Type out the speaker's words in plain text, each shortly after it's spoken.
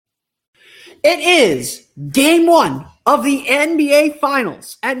It is game one of the NBA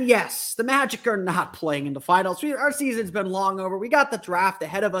Finals. And yes, the Magic are not playing in the finals. Our season's been long over. We got the draft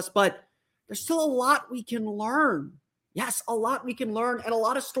ahead of us, but there's still a lot we can learn. Yes, a lot we can learn and a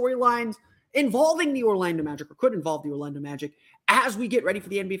lot of storylines involving the Orlando Magic or could involve the Orlando Magic as we get ready for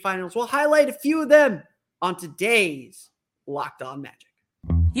the NBA Finals. We'll highlight a few of them on today's Locked On Magic.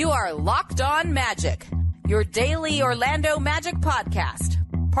 You are Locked On Magic, your daily Orlando Magic podcast.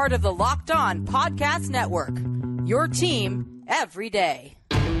 Part of the Locked On Podcast Network, your team every day.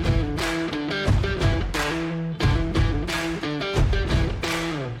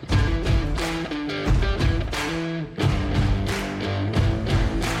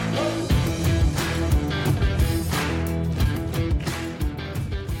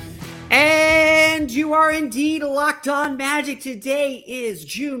 And you are indeed Locked On Magic. Today is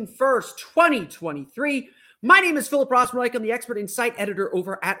June 1st, 2023. My name is Philip Rossman-Reich. I'm the expert insight editor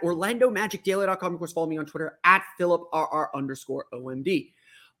over at OrlandoMagicDaily.com. Of course, follow me on Twitter at PhilipRR_OMD.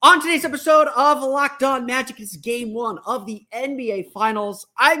 On today's episode of Locked On Magic, is game one of the NBA Finals.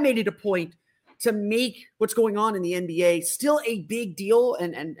 I made it a point to make what's going on in the NBA still a big deal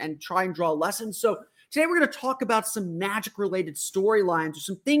and try and draw lessons. So today we're going to talk about some Magic-related storylines or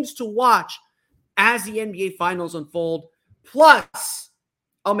some things to watch as the NBA Finals unfold. Plus,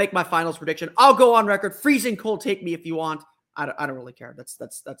 I'll make my finals prediction. I'll go on record. Freezing cold, take me if you want. I don't really care. That's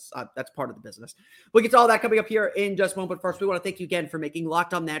part of the business. We'll get to all that coming up here in just a moment. But first, we want to thank you again for making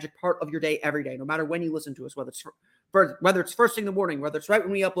Locked On Magic part of your day every day, no matter when you listen to us, whether it's first thing in the morning, whether it's right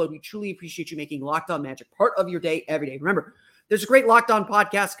when we upload. We truly appreciate you making Locked On Magic part of your day every day. Remember, there's a great Locked On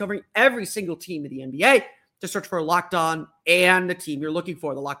podcast covering every single team of the NBA. Just search for Locked On and the team you're looking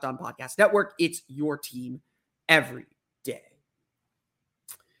for, the Locked On Podcast Network. It's your team every day.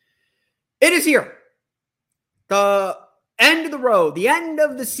 It is here. The end of the road, the end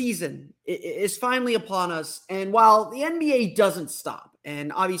of the season is finally upon us. And while the NBA doesn't stop,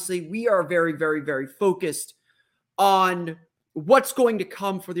 and obviously we are very, very, very focused on what's going to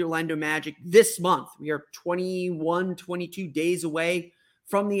come for the Orlando Magic this month. We are 21, 22 days away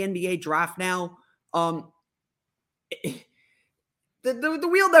from the NBA draft now. The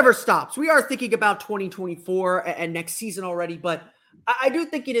wheel never stops. We are thinking about 2024 and next season already, but I do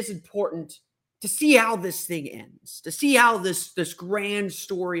think it is important to see how this thing ends, to see how this grand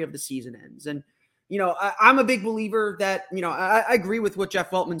story of the season ends. And, I'm a big believer that, I agree with what Jeff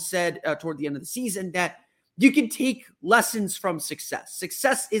Weltman said toward the end of the season, that you can take lessons from success.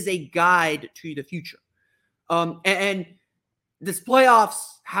 Success is a guide to the future. And this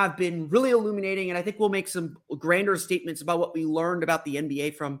playoffs have been really illuminating, and I think we'll make some grander statements about what we learned about the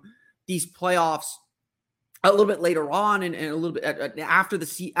NBA from these playoffs a little bit later on and a little bit after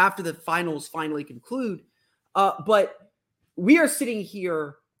the finals finally conclude. But we are sitting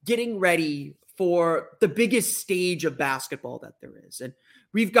here getting ready for the biggest stage of basketball that there is. And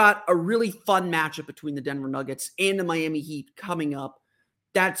we've got a really fun matchup between the Denver Nuggets and the Miami Heat coming up.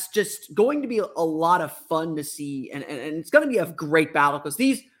 That's just going to be a lot of fun to see. And it's going to be a great battle because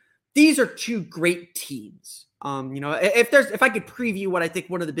these are two great teams. If I could preview what I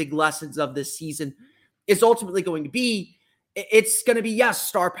think one of the big lessons of this season is ultimately going to be, it's going to be, yes,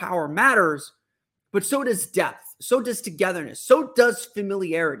 star power matters, but so does depth, so does togetherness, so does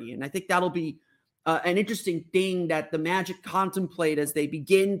familiarity. And I think that'll be an interesting thing that the Magic contemplate as they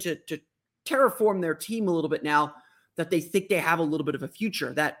begin to terraform their team a little bit now that they think they have a little bit of a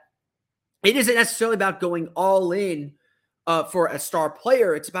future, that it isn't necessarily about going all in for a star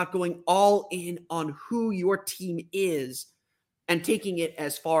player. It's about going all in on who your team is and taking it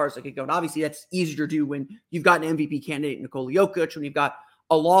as far as it could go. And obviously that's easier to do when you've got an MVP candidate, Nikola Jokic, when you've got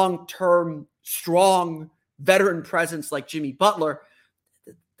a long-term, strong veteran presence like Jimmy Butler.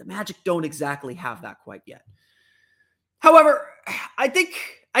 The Magic don't exactly have that quite yet. However, I think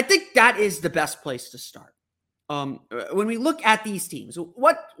that is the best place to start. When we look at these teams,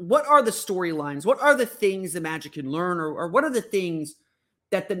 what are the storylines? What are the things the Magic can learn, or what are the things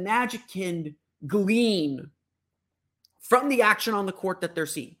that the Magic can glean from the action on the court that they're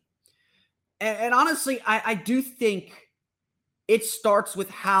seeing? And honestly, I do think it starts with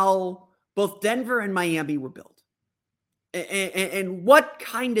how both Denver and Miami were built and what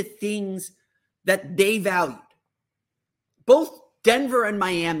kind of things that they valued. Both Denver and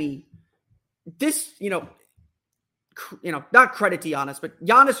Miami, this, not credit to Giannis, but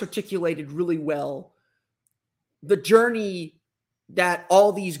Giannis articulated really well the journey that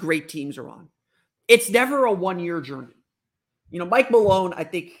all these great teams are on. It's never a one-year journey. Mike Malone, I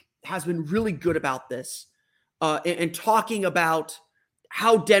think, has been really good about this and talking about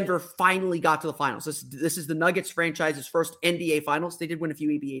how Denver finally got to the finals. This is the Nuggets franchise's first NBA finals. They did win a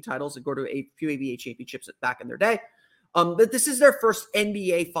few ABA titles and go to a few ABA championships back in their day. But this is their first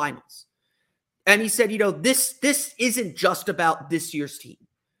NBA finals. And he said, this isn't just about this year's team.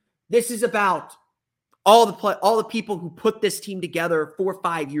 This is about all the people who put this team together 4 or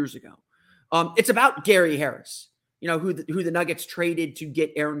 5 years ago. It's about Gary Harris, who the Nuggets traded to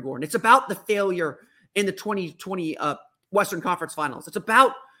get Aaron Gordon. It's about the failure in the 2020 Western Conference Finals. It's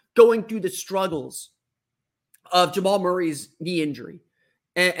about going through the struggles of Jamal Murray's knee injury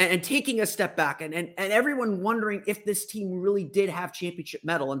and taking a step back and everyone wondering if this team really did have championship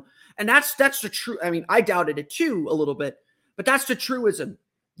mettle. And that's the true. I mean, I doubted it too a little bit, but that's the truism.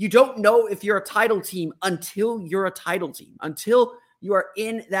 You don't know if you're a title team until you're a title team, until you are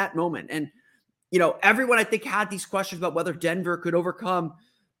in that moment. And, everyone I think had these questions about whether Denver could overcome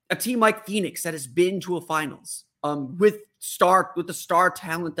a team like Phoenix that has been to a finals with the star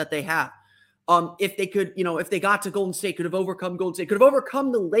talent that they have. If they could, if they got to Golden State, could have overcome Golden State, could have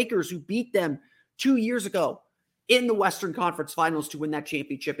overcome the Lakers who beat them 2 years ago in the Western Conference Finals to win that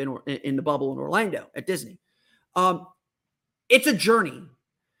championship in the bubble in Orlando at Disney. It's a journey.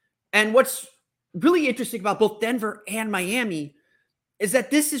 And what's really interesting about both Denver and Miami is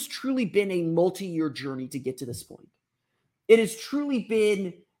that this has truly been a multi-year journey to get to this point. It has truly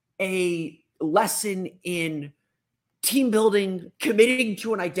been a lesson in team building, committing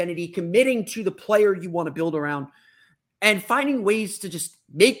to an identity, committing to the player you want to build around, and finding ways to just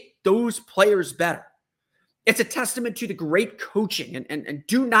make those players better. It's a testament to the great coaching, and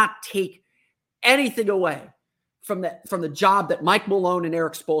do not take anything away from the job that Mike Malone and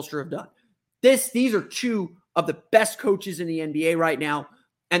Eric Spoelstra have done. These are two of the best coaches in the NBA right now,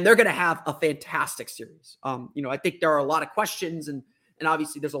 and they're going to have a fantastic series. I think there are a lot of questions, and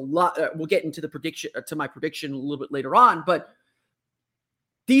obviously there's a lot. We'll get into my prediction a little bit later on, but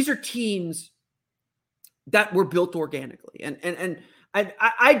these are teams that were built organically, and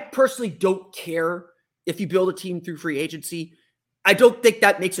I personally don't care if you build a team through free agency. I don't think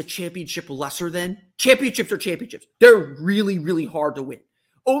that makes a championship lesser than. Championships are championships. They're really, really hard to win.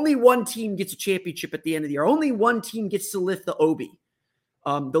 Only one team gets a championship at the end of the year. Only one team gets to lift the Obie,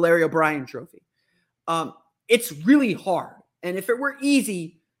 the Larry O'Brien trophy. It's really hard. And if it were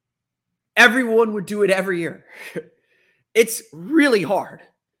easy, everyone would do it every year. It's really hard.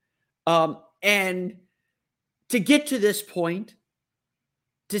 And to get to this point,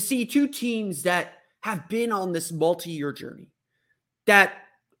 to see two teams that have been on this multi-year journey, that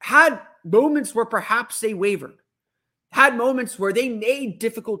had moments where perhaps they wavered, had moments where they made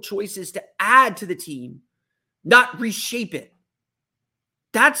difficult choices to add to the team, not reshape it.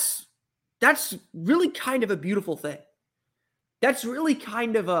 That's really kind of a beautiful thing. That's really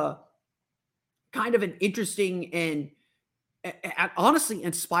kind of an interesting and honestly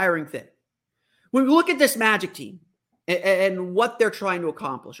inspiring thing. When we look at this Magic team and what they're trying to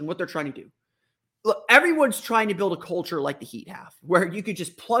accomplish and what they're trying to do, look, everyone's trying to build a culture like the Heat have, where you could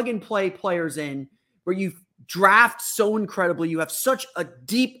just plug and play players in, where you draft so incredibly, you have such a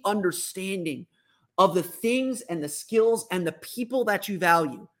deep understanding of the things and the skills and the people that you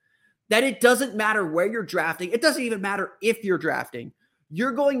value, that it doesn't matter where you're drafting. It doesn't even matter if you're drafting.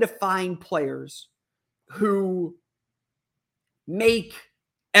 You're going to find players who make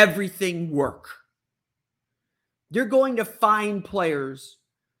everything work. You're going to find players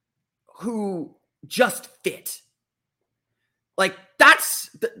who just fit. Like, that's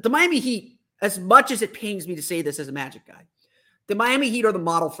the Miami Heat, as much as it pains me to say this as a Magic guy, the Miami Heat are the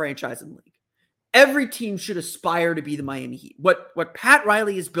model franchise in the league. Every team should aspire to be the Miami Heat. What Pat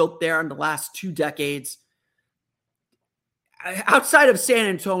Riley has built there in the last 2 decades, outside of San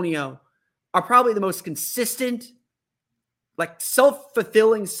Antonio, are probably the most consistent, like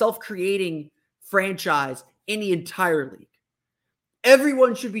self-fulfilling, self-creating franchise in the entire league.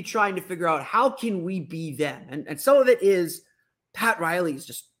 Everyone should be trying to figure out, how can we be them? And some of it is Pat Riley is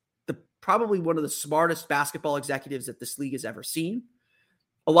just probably one of the smartest basketball executives that this league has ever seen.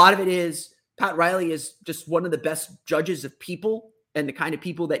 A lot of it is Pat Riley is just one of the best judges of people and the kind of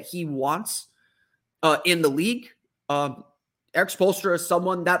people that he wants in the league. Eric Spoelstra is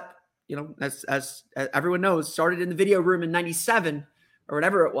someone that, as everyone knows, started in the video room in '97 or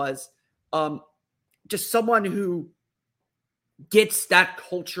whatever it was. Just someone who gets that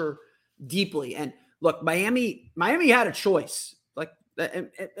culture deeply. And look, Miami had a choice. Like,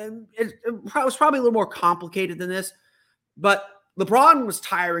 it was probably a little more complicated than this, but LeBron was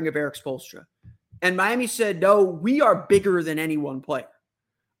tiring of Eric Spoelstra. And Miami said, no, we are bigger than any one player.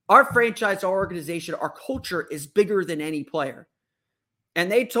 Our franchise, our organization, our culture is bigger than any player.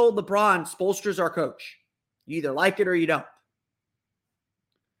 And they told LeBron, Spoelstra's our coach. You either like it or you don't.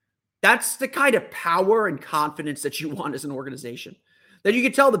 That's the kind of power and confidence that you want as an organization. That you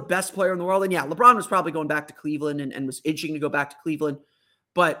could tell the best player in the world, and yeah, LeBron was probably going back to Cleveland and was itching to go back to Cleveland,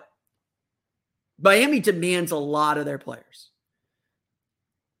 but Miami demands a lot of their players.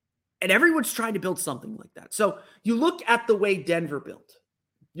 And everyone's trying to build something like that. So you look at the way Denver built.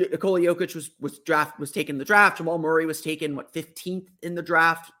 Nikola Jokic was taken in the draft. Jamal Murray was taken, 15th in the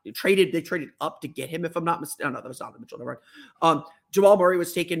draft. They traded up to get him, if I'm not mistaken. No, that was Donovan Mitchell. Never mind. Jamal Murray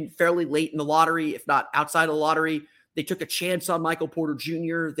was taken fairly late in the lottery, if not outside of the lottery. They took a chance on Michael Porter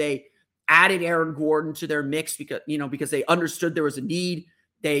Jr. They added Aaron Gordon to their mix because they understood there was a need.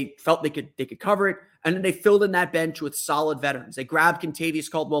 They felt they could cover it. And then they filled in that bench with solid veterans. They grabbed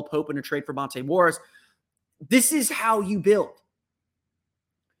Kentavious Caldwell-Pope in a trade for Monte Morris. This is how you build.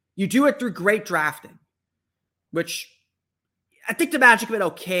 You do it through great drafting, which I think the Magic have been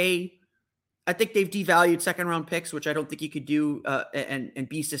okay. I think they've devalued second-round picks, which I don't think you could do and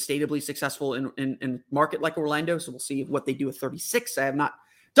be sustainably successful in a market like Orlando. So we'll see what they do with 36. I have not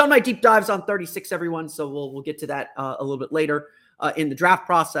done my deep dives on 36, everyone, so we'll get to that a little bit later in the draft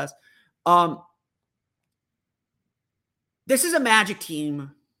process. This is a Magic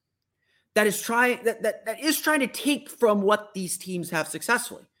team that is trying to take from what these teams have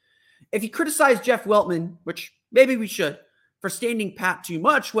successfully. If you criticize Jeff Weltman, which maybe we should, for standing pat too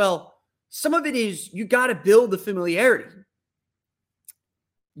much, well, some of it is you got to build the familiarity.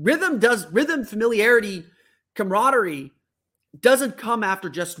 Rhythm, familiarity, camaraderie doesn't come after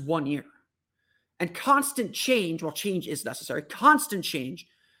just 1 year. And constant change, while change is necessary, constant change,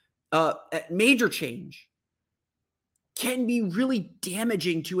 major change, can be really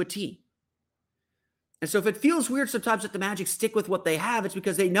damaging to a team. And so if it feels weird sometimes that the Magic stick with what they have, it's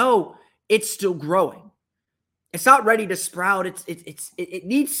because they know it's still growing. It's not ready to sprout. It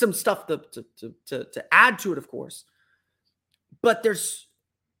needs some stuff to add to it, of course. But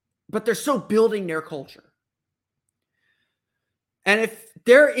they're still building their culture. And if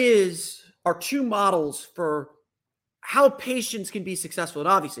there are two models for how patience can be successful, and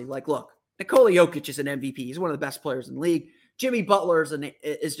obviously, look, Nikola Jokic is an MVP. He's one of the best players in the league. Jimmy Butler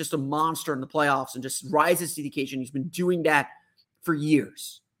is just a monster in the playoffs and just rises to the occasion. He's been doing that for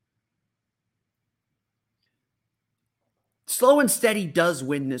years. Slow and steady does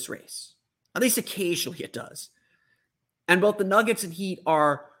win this race. At least occasionally it does. And both the Nuggets and Heat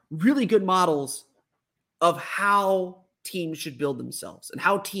are really good models of how teams should build themselves and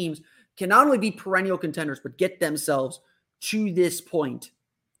how teams can not only be perennial contenders, but get themselves to this point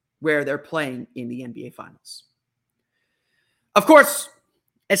where they're playing in the NBA Finals. Of course,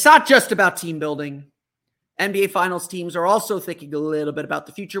 it's not just about team building. NBA Finals teams are also thinking a little bit about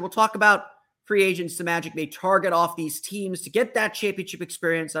the future. We'll talk about free agents the Magic may target off these teams to get that championship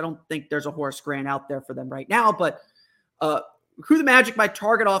experience. I don't think there's a Horace Grant out there for them right now, but who the Magic might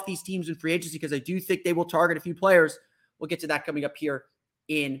target off these teams in free agency, because I do think they will target a few players. We'll get to that coming up here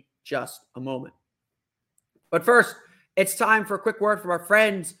in just a moment. But first, it's time for a quick word from our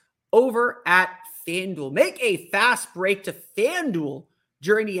friends over at FanDuel. Make a fast break to FanDuel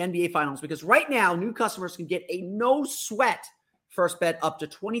during the NBA Finals, because right now, new customers can get a no-sweat first bet up to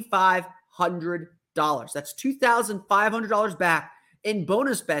 $2,500. That's $2,500 back in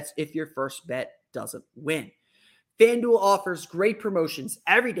bonus bets if your first bet doesn't win. FanDuel offers great promotions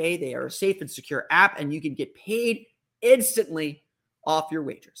every day. They are a safe and secure app, and you can get paid instantly off your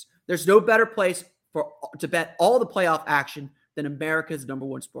wagers. There's no better place to bet all the playoff action than America's #1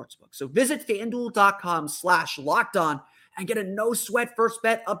 sportsbook. So visit FanDuel.com/LockedOn and get a no-sweat first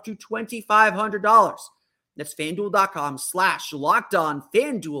bet up to $2,500. That's FanDuel.com/LockedOn.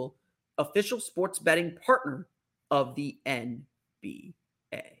 FanDuel, official sports betting partner of the NBA.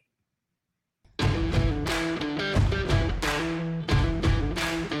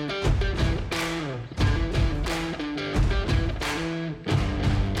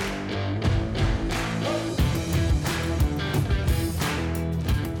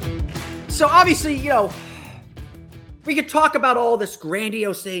 So obviously, we could talk about all this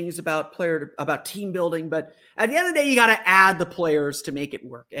grandiose things about team building, but at the end of the day, you got to add the players to make it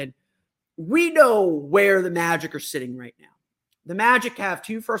work. And we know where the Magic are sitting right now. The Magic have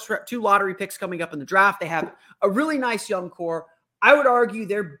two lottery picks coming up in the draft. They have a really nice young core. I would argue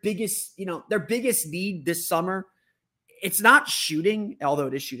their biggest need this summer, it's not shooting, although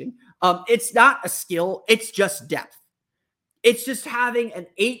it is shooting. It's not a skill. It's just depth. It's just having an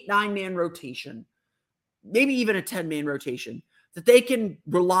 8-9-man rotation, maybe even a 10-man rotation that they can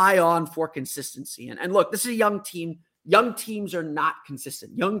rely on for consistency. And look, this is a young team. Young teams are not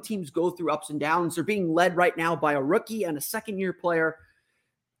consistent. Young teams go through ups and downs. They're being led right now by a rookie and a second-year player.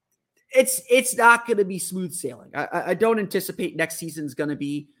 It's not going to be smooth sailing. I don't anticipate next season's going to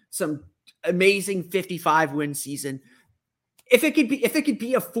be some amazing 55 win season. If it could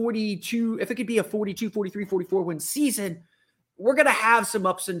be a 42, 43, 44 win season, we're going to have some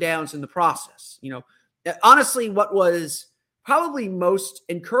ups and downs in the process. Honestly, what was probably most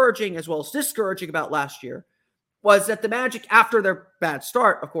encouraging as well as discouraging about last year was that the Magic, after their bad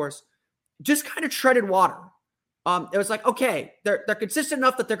start, of course, just kind of treaded water. It was like, okay, they're consistent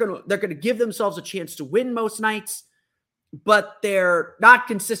enough that they're gonna give themselves a chance to win most nights, but they're not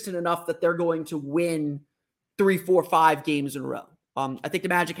consistent enough that they're going to win 3, 4, 5 games in a row. I think the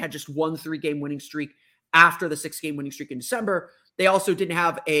Magic had just 1 3-game winning streak after the 6-game winning streak in December. They also didn't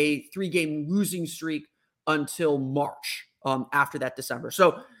have a 3-game losing streak until March after that December.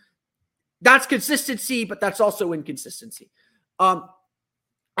 So that's consistency, but that's also inconsistency.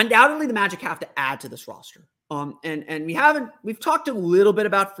 Undoubtedly, the Magic have to add to this roster. And we've talked a little bit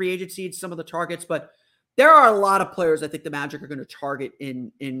about free agency and some of the targets, but there are a lot of players I think the Magic are going to target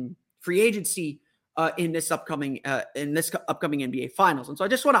in free agency in this upcoming NBA Finals. And so I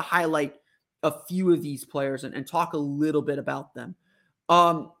just want to highlight a few of these players and talk a little bit about them.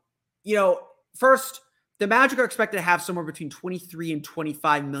 First, the Magic are expected to have somewhere between $23 and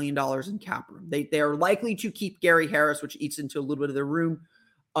 $25 million in cap room. They are likely to keep Gary Harris, which eats into a little bit of their room.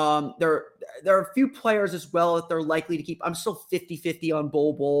 There are a few players as well that they're likely to keep. I'm still 50-50 on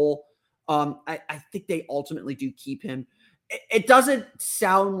Bol. I think they ultimately do keep him. It doesn't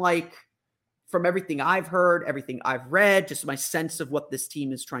sound like, from everything I've heard, everything I've read, just my sense of what this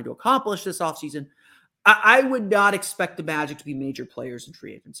team is trying to accomplish this offseason, I would not expect the Magic to be major players in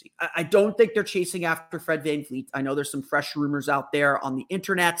free agency. I don't think they're chasing after Fred VanVleet. I know there's some fresh rumors out there on the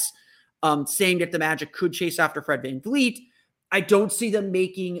internets saying that the Magic could chase after Fred VanVleet. I don't see them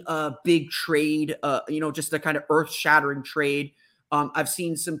making a big trade, just a kind of earth-shattering trade. I've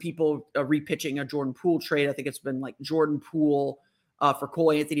seen some people repitching a Jordan Poole trade. I think it's been like Jordan Poole for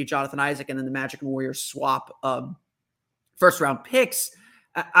Cole Anthony, Jonathan Isaac, and then the Magic and Warriors swap first-round picks.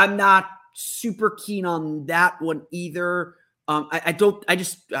 I'm not super keen on that one either. I don't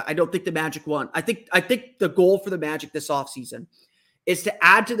think the Magic won. I think the goal for the Magic this offseason is to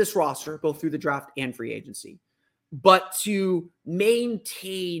add to this roster, both through the draft and free agency, but to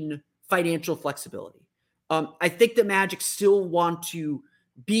maintain financial flexibility. I think the Magic still want to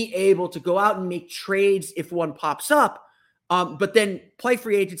be able to go out and make trades if one pops up, but then play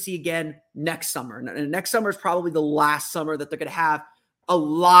free agency again next summer. And next summer is probably the last summer that they're going to have a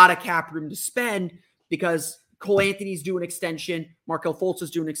lot of cap room to spend because Cole Anthony's due an extension. Markelle Fultz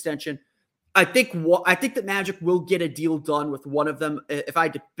is due an extension. I think the Magic will get a deal done with one of them. If I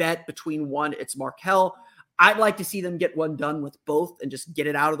had to bet between one, it's Markelle. I'd like to see them get one done with both and just get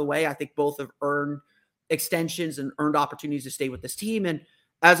it out of the way. I think both have earned extensions and earned opportunities to stay with this team. And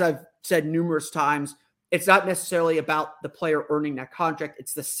as I've said numerous times, it's not necessarily about the player earning that contract.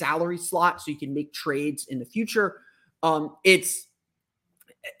 It's the salary slot so you can make trades in the future.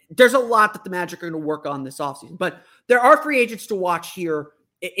 There's a lot that the Magic are going to work on this offseason, but there are free agents to watch here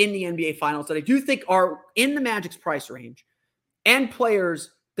in the NBA Finals that I do think are in the Magic's price range and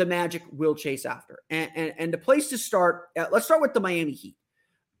players the Magic will chase after. And the place to start, let's start with the Miami Heat.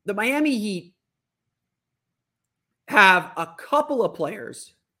 The Miami Heat have a couple of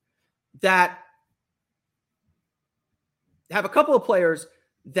players that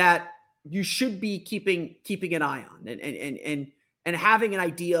you should be keeping an eye on and having an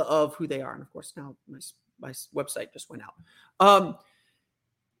idea of who they are. And of course, now my website just went out.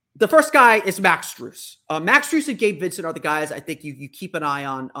 The first guy is Max Strus. Max Strus and Gabe Vincent are the guys I think you keep an eye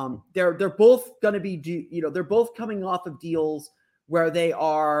on. They're both going to be, they're both coming off of deals where they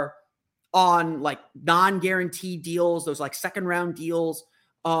are on like non-guaranteed deals, those like second round deals,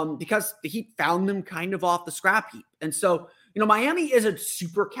 because the Heat found them kind of off the scrap heap. And so, Miami isn't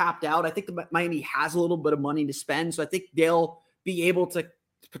super capped out. I think Miami has a little bit of money to spend. So I think they'll be able to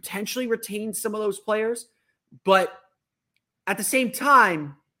potentially retain some of those players. But at the same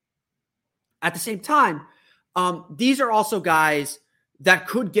time, these are also guys that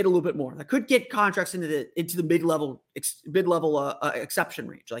could get a little bit more, that could get contracts into the mid-level exception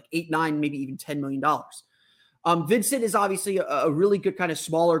range, like 8, 9, maybe even $10 million. Vincent is obviously a really good kind of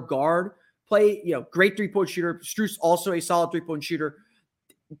smaller guard play, great 3-point shooter. Strus also a solid 3-point shooter.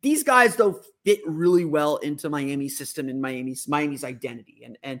 These guys, though, fit really well into Miami's system and Miami's identity.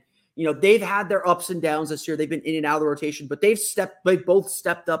 And they've had their ups and downs this year. They've been in and out of the rotation, but they both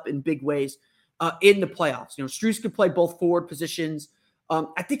stepped up in big ways in the playoffs. Strus could play both forward positions.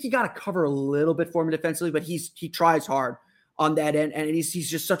 I think you got to cover a little bit for him defensively, but he tries hard on that end, and he's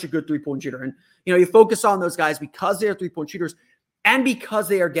just such a good 3-point shooter. And you focus on those guys because they are 3-point shooters and because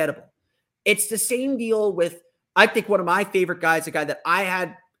they are gettable. It's the same deal with, I think, one of my favorite guys, a guy that I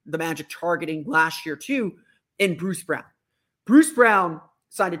had the Magic targeting last year too, in Bruce Brown. Bruce Brown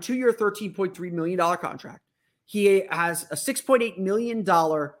signed a 2-year, $13.3 million contract. He has a $6.8 million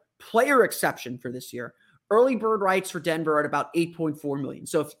player exception for this year. Early bird rights for Denver at about $8.4 million.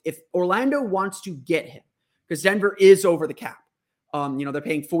 So if Orlando wants to get him, because Denver is over the cap, they're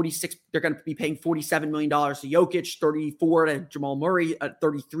paying 46. They're going to be paying $47 million to Jokic, 34 to Jamal Murray,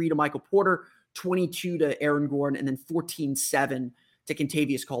 33 to Michael Porter, 22 to Aaron Gordon, and then 14-7 to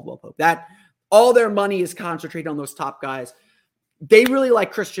Kentavious Caldwell-Pope. That all their money is concentrated on those top guys. They really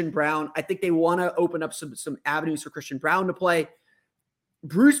like Christian Braun. I think they want to open up some avenues for Christian Braun to play.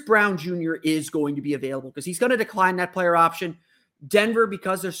 Bruce Brown Jr. is going to be available because he's going to decline that player option. Denver,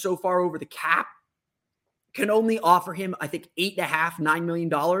 because they're so far over the cap, can only offer him, I think, $8.5-9 million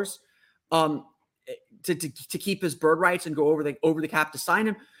to keep his bird rights and go over the cap to sign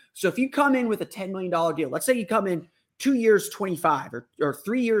him. So if you come in with a $10 million deal, let's say you come in 2 years, 25, or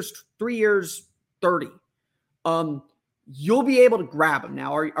 3 years, 30, you'll be able to grab him.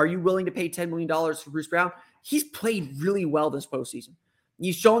 Now, are you willing to pay $10 million for Bruce Brown? He's played really well this postseason.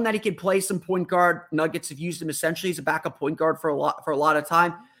 He's shown that he can play some point guard. Nuggets have used him essentially as a backup point guard for a lot of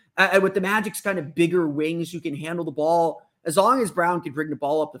time. And with the Magic's kind of bigger wings who can handle the ball, as long as Brown can bring the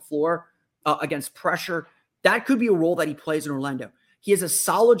ball up the floor against pressure, that could be a role that he plays in Orlando. He is a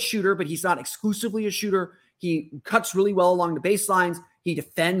solid shooter, but he's not exclusively a shooter. He cuts really well along the baselines. He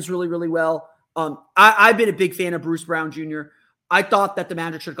defends really, really well. I've been a big fan of Bruce Brown Jr. I thought that the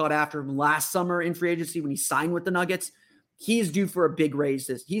Magic should have got after him last summer in free agency when he signed with the Nuggets. He's due for a big raise.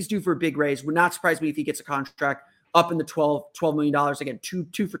 Would not surprise me if he gets a contract up in the $12 million. Again,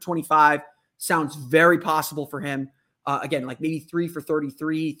 two for 25 sounds very possible for him. Again, like maybe 3 for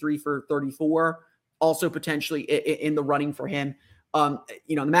 33, 3 for 34, also potentially in the running for him. The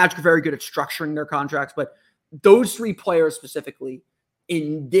Magic are very good at structuring their contracts, but those 3 players specifically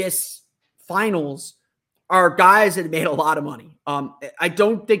in this finals are guys that made a lot of money. I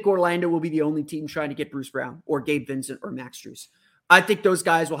don't think Orlando will be the only team trying to get Bruce Brown or Gabe Vincent or Max Strus. I think those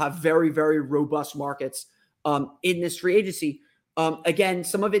guys will have very, very robust markets in this free agency. Again,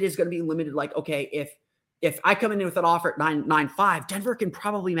 some of it is going to be limited. Like, okay, if I come in with an offer at 9.95, Denver can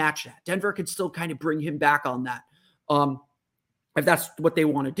probably match that. Denver can still kind of bring him back on that. If that's what they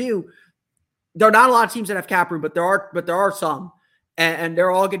want to do. There are not a lot of teams that have cap room, but there are some, and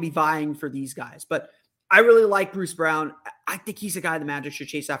they're all going to be vying for these guys. But I really like Bruce Brown. I think he's a guy the Magic should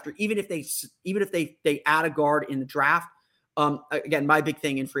chase after, even if they add a guard in the draft. Again, my big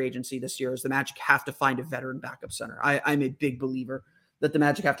thing in free agency this year is the Magic have to find a veteran backup center. I'm a big believer that the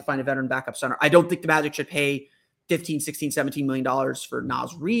Magic have to find a veteran backup center. I don't think the Magic should pay $15, $16, $17 million for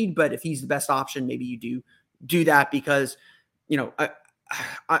Naz Reid, but if he's the best option, maybe you do that because,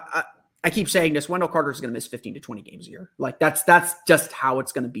 I keep saying this, Wendell Carter is going to miss 15 to 20 games a year. Like that's just how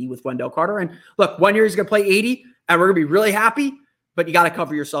it's going to be with Wendell Carter. And look, 1 year he's going to play 80 and we're going to be really happy, but you got to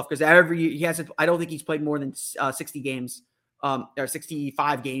cover yourself because every year he hasn't, I don't think he's played more than 60 games or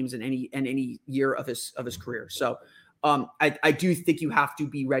 65 games in any year of his career. So I do think you have to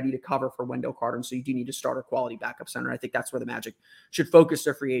be ready to cover for Wendell Carter. And so you do need to start a quality backup center. I think that's where the Magic should focus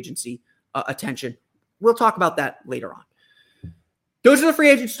their free agency attention. We'll talk about that later on. Those are the free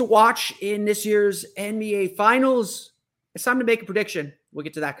agents to watch in this year's NBA Finals. It's time to make a prediction. We'll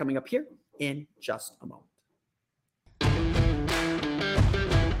get to that coming up here in just a moment.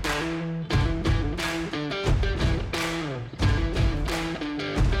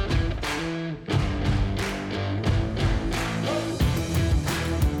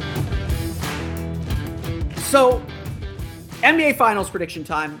 So, NBA Finals prediction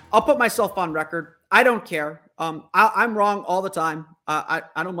time. I'll put myself on record. I don't care. I'm wrong all the time. I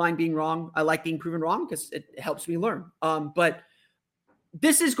don't mind being wrong. I like being proven wrong because it helps me learn. But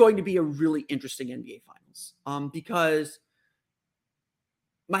this is going to be a really interesting NBA Finals because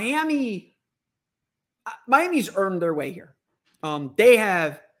Miami's earned their way here.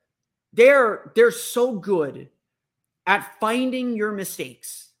 They're so good at finding your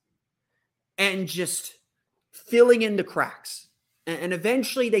mistakes and just filling in the cracks. And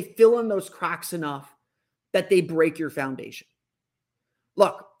eventually they fill in those cracks enough that they break your foundation.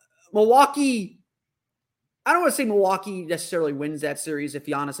 Look, Milwaukee, I don't want to say Milwaukee necessarily wins that series if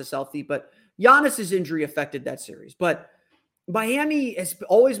Giannis is healthy, but Giannis's injury affected that series. But Miami has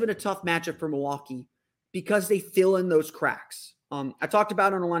always been a tough matchup for Milwaukee because they fill in those cracks. I talked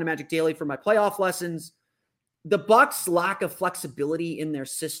about it on Orlando Magic Daily for my playoff lessons. The Bucks' lack of flexibility in their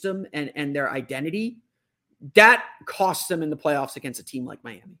system and their identity, that costs them in the playoffs against a team like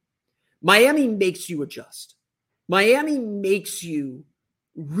Miami. Miami makes you adjust. Miami makes you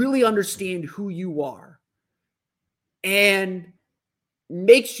really understand who you are. And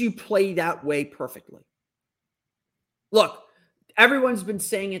makes you play that way perfectly. Look, everyone's been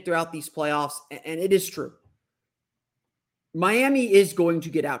saying it throughout these playoffs, and it is true. Miami is going to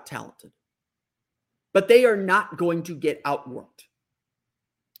get out talented, but they are not going to get outworked.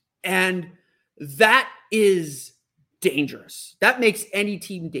 And that is dangerous. That makes any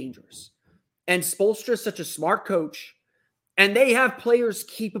team dangerous. And Spoelstra is such a smart coach, and they have players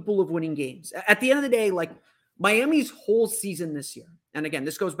capable of winning games. At the end of the day, like Miami's whole season this year, and again,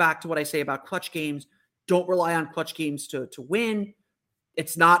 this goes back to what I say about clutch games. Don't rely on clutch games to win.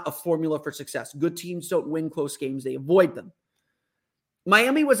 It's not a formula for success. Good teams don't win close games. They avoid them.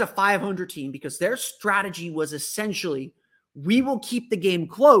 Miami was a 500 team because their strategy was essentially, we will keep the game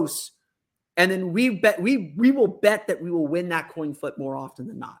close, and then we will bet that we will win that coin flip more often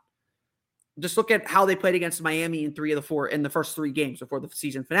than not. Just look at how they played against Miami in the first 3 games before the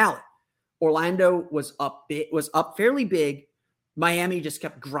season finale. Orlando was up fairly big. Miami just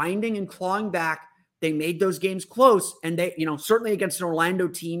kept grinding and clawing back. They made those games close, and they, certainly against an Orlando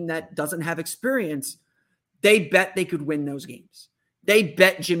team that doesn't have experience, they bet they could win those games. They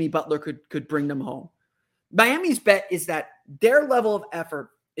bet Jimmy Butler could bring them home. Miami's bet is that their level of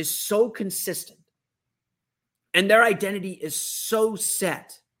effort is so consistent and their identity is so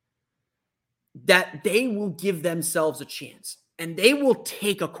set that they will give themselves a chance and they will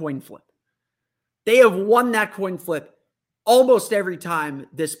take a coin flip. They have won that coin flip almost every time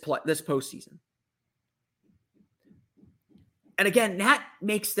this postseason. And again, that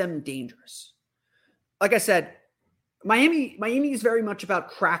makes them dangerous. Like I said, Miami is very much about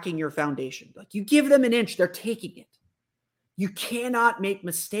cracking your foundation. Like you give them an inch, they're taking it. You cannot make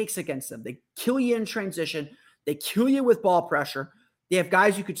mistakes against them. They kill you in transition. They kill you with ball pressure. They have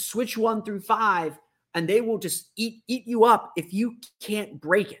guys you could switch 1 through 5, and they will just eat you up if you can't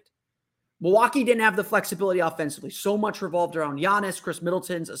break it. Milwaukee didn't have the flexibility offensively. So much revolved around Giannis. Chris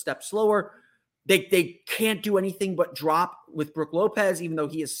Middleton's a step slower. They can't do anything but drop with Brook Lopez, even though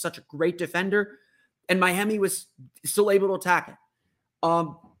he is such a great defender. And Miami was still able to attack it.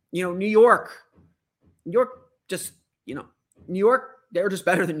 New York, they're just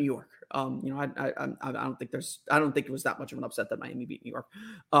better than New York. I don't think it was that much of an upset that Miami beat New York.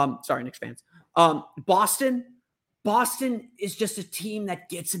 Sorry, Knicks fans. Boston is just a team that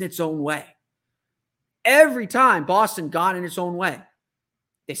gets in its own way. Every time Boston got in its own way,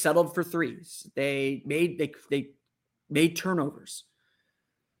 they settled for threes. They made turnovers.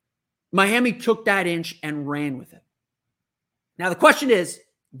 Miami took that inch and ran with it. Now the question is,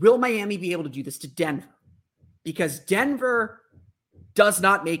 will Miami be able to do this to Denver? Because Denver does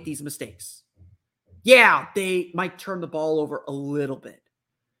not make these mistakes. Yeah, they might turn the ball over a little bit,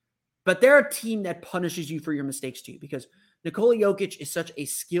 but they're a team that punishes you for your mistakes too, because Nikola Jokic is such a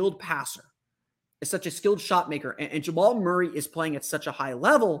skilled passer, is such a skilled shot maker, and Jamal Murray is playing at such a high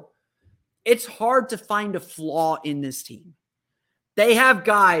level. It's hard to find a flaw in this team. They have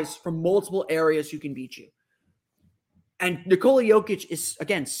guys from multiple areas who can beat you. And Nikola Jokic is,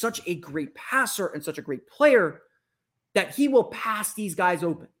 again, such a great passer and such a great player that he will pass these guys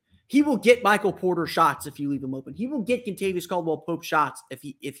open. He will get Michael Porter shots if you leave him open. He will get Kentavious Caldwell-Pope shots if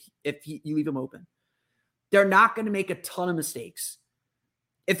you leave him open. They're not going to make a ton of mistakes.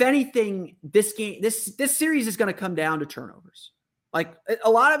 If anything, this series is going to come down to turnovers. Like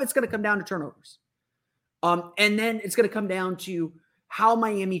a lot of it's going to come down to turnovers. And then it's going to come down to how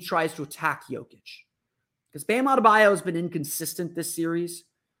Miami tries to attack Jokic. Because Bam Adebayo has been inconsistent this series,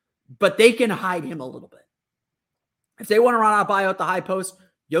 but they can hide him a little bit. If they want to run Adebayo at the high post,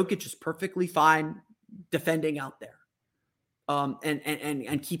 Jokic is perfectly fine defending out there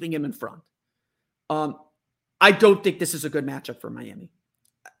and keeping him in front. I don't think this is a good matchup for Miami.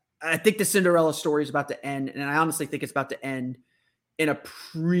 I think the Cinderella story is about to end, and I honestly think it's about to end in a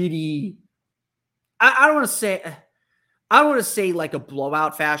pretty... I don't want to say like a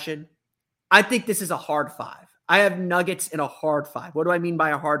blowout fashion. I think this is a hard 5. I have Nuggets in a hard 5. What do I mean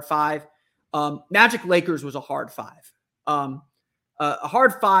by a hard 5? Magic Lakers was a hard 5. A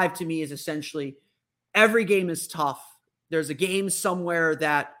hard 5 to me is essentially every game is tough. There's a game somewhere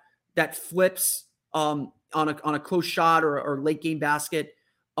that flips on a close shot or late game basket.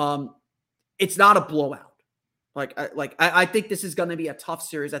 It's not a blowout. I think this is going to be a tough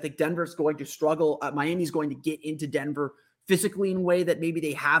series. I think Denver's going to struggle. Miami's going to get into Denver physically in a way that maybe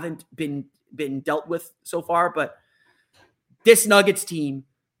they haven't been dealt with so far. But this Nuggets team,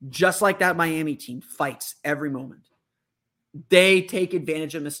 just like that Miami team, fights every moment. They take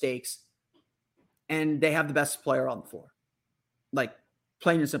advantage of mistakes, and they have the best player on the floor. Like,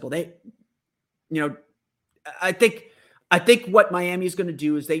 plain and simple. I think what Miami is going to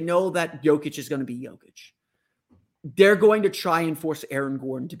do is they know that Jokic is going to be Jokic. they're going to try and force Aaron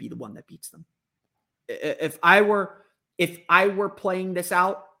Gordon to be the one that beats them. If I were playing this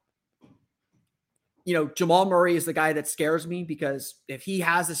out, Jamal Murray is the guy that scares me, because if he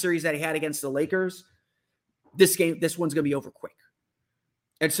has the series that he had against the Lakers, this one's going to be over quick.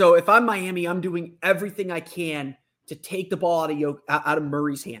 And so if I'm Miami, I'm doing everything I can to take the ball out of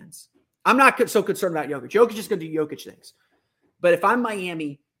Murray's hands. I'm not so concerned about Jokic. Jokic is going to do Jokic things. But if I'm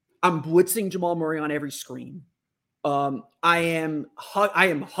Miami, I'm blitzing Jamal Murray on every screen. I am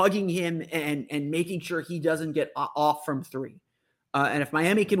hugging him and making sure he doesn't get off from three. And if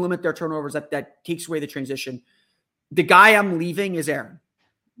Miami can limit their turnovers, that takes away the transition. The guy I'm leaving is Aaron.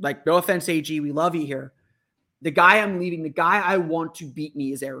 Like, no offense, AG, we love you here. The guy I'm leaving, the guy I want to beat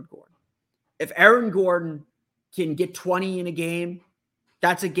me is Aaron Gordon. If Aaron Gordon can get 20 in a game,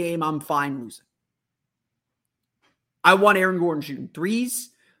 that's a game I'm fine losing. I want Aaron Gordon shooting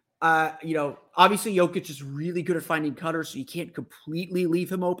threes. Obviously Jokic is really good at finding cutters, so you can't completely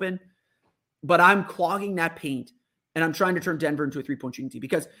leave him open. But I'm clogging that paint, and I'm trying to turn Denver into a three-point shooting team.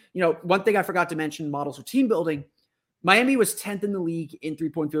 Because, one thing I forgot to mention, models for team building, Miami was 10th in the league in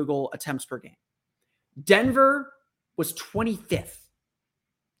three-point field goal attempts per game. Denver was 25th.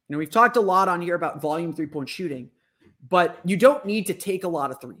 We've talked a lot on here about volume three-point shooting, but you don't need to take a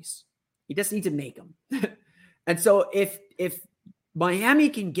lot of threes. You just need to make them. And so if Miami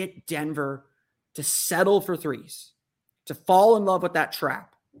can get Denver to settle for threes, to fall in love with that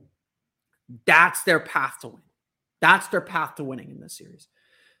trap, that's their path to win. That's their path to winning in this series,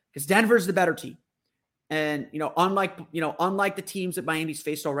 because Denver's the better team. And, unlike the teams that Miami's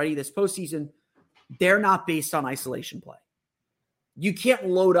faced already this postseason, they're not based on isolation play. You can't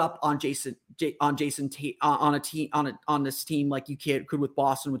load up on this team like you could with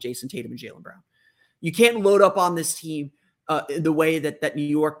Boston with Jason Tatum and Jaylen Brown. You can't load up on this team the way that New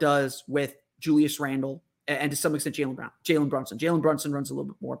York does with Julius Randle and to some extent Jalen Brunson. Jalen Brunson runs a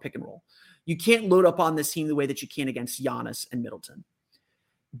little bit more pick and roll. You can't load up on this team the way that you can against Giannis and Middleton.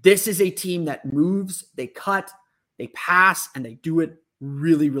 This is a team that moves, they cut, they pass, and they do it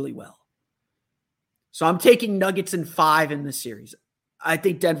really, really well. So I'm taking Nuggets in 5 in this series. I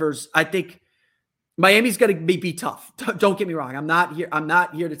think Miami's going to be tough. Don't get me wrong. I'm not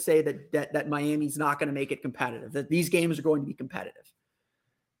here to say that Miami's not going to make it competitive, that these games are going to be competitive.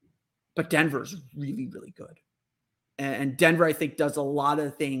 But Denver's really, really good. And Denver, I think, does a lot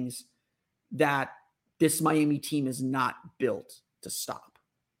of things that this Miami team is not built to stop.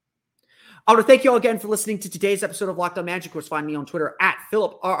 I want to thank you all again for listening to today's episode of Locked On Magic. Of course, find me on Twitter at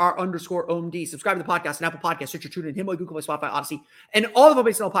 @PhilipRR_OMD. Subscribe to the podcast on Apple Podcasts, Stitcher, TuneIn, Himalaya, Google Play, Spotify, Odyssey, and all of our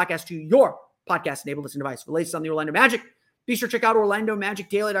baseball podcasts to your podcast-enabled listening device. For the latest on the Orlando Magic, be sure to check out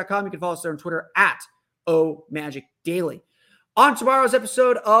OrlandoMagicDaily.com. You can follow us there on Twitter at @OMagicDaily. On tomorrow's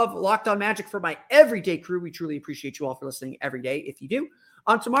episode of Locked On Magic, for my everyday crew, we truly appreciate you all for listening every day, if you do.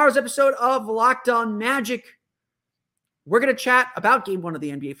 On tomorrow's episode of Locked On Magic, we're going to chat about Game 1 of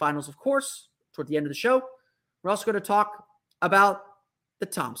the NBA Finals, of course, toward the end of the show. We're also going to talk about the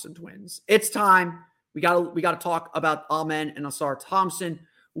Thompson twins. It's time. We got to talk about Amen and Ausar Thompson,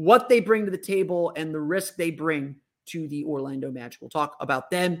 what they bring to the table, and the risk they bring to the Orlando Magic. We'll talk about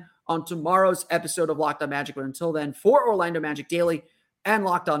them on tomorrow's episode of Locked On Magic. But until then, for Orlando Magic Daily and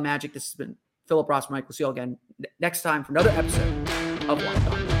Locked On Magic, this has been Philip Rossman-Reich. We'll see you all again next time for another episode of Locked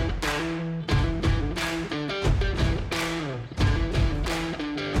On Magic.